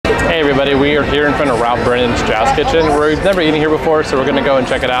Hey everybody, we are here in front of Brennan's Jazz Kitchen. We've never eaten here before, so we're gonna go and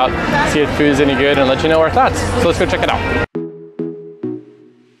check it out, see if food's any good, and let you know our thoughts. So let's go check it out.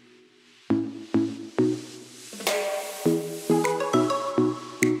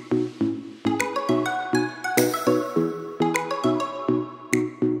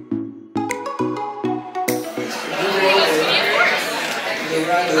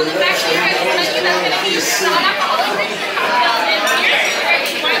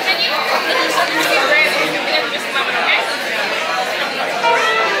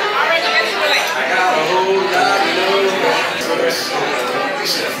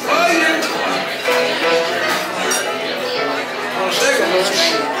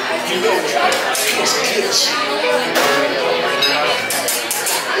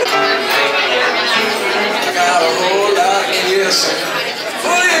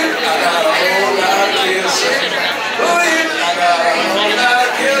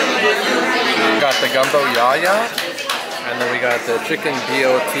 Got the gumbo yaya, and then we got the chicken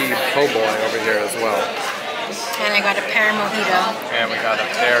BOT po' boy over here as well. And I got a pear mojito. And we got a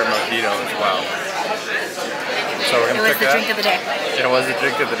pear mojito as well. So we're gonna check it out. It was the drink of the day. It was the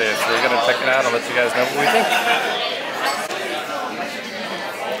drink of the day, so we're gonna check it out and let you guys know what we think.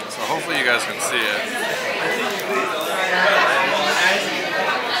 So hopefully you guys can see it.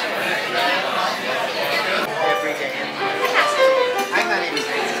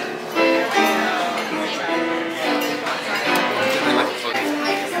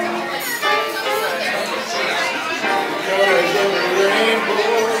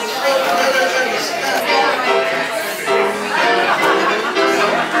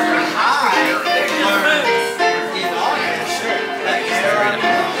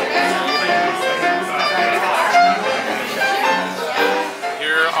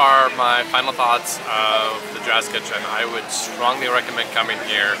 My final thoughts of the Jazz Kitchen. I would strongly recommend coming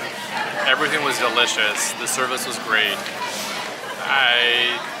here. Everything was delicious. The service was great.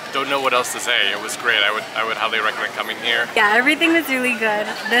 I don't know what else to say. It was great. I would highly recommend coming here. Yeah, everything was really good.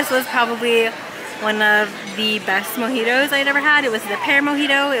 This was probably one of the best mojitos I'd ever had. It was the pear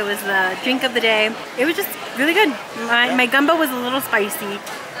mojito. It was the drink of the day. It was just really good. My gumbo was a little spicy,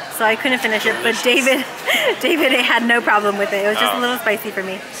 so I couldn't finish it, but David had no problem with it. It was just a little spicy for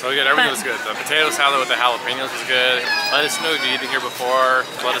me. So good, everything was good. The potato salad with the jalapenos was good. Let us know if you've eaten here before.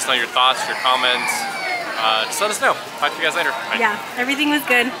 Let us know your thoughts, your comments. Just let us know. Talk to you guys later. Bye. Yeah, everything was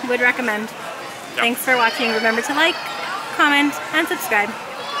good. Would recommend. Yep. Thanks for watching. Remember to like, comment, and subscribe.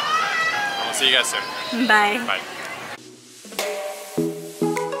 We'll see you guys soon. Bye. Bye.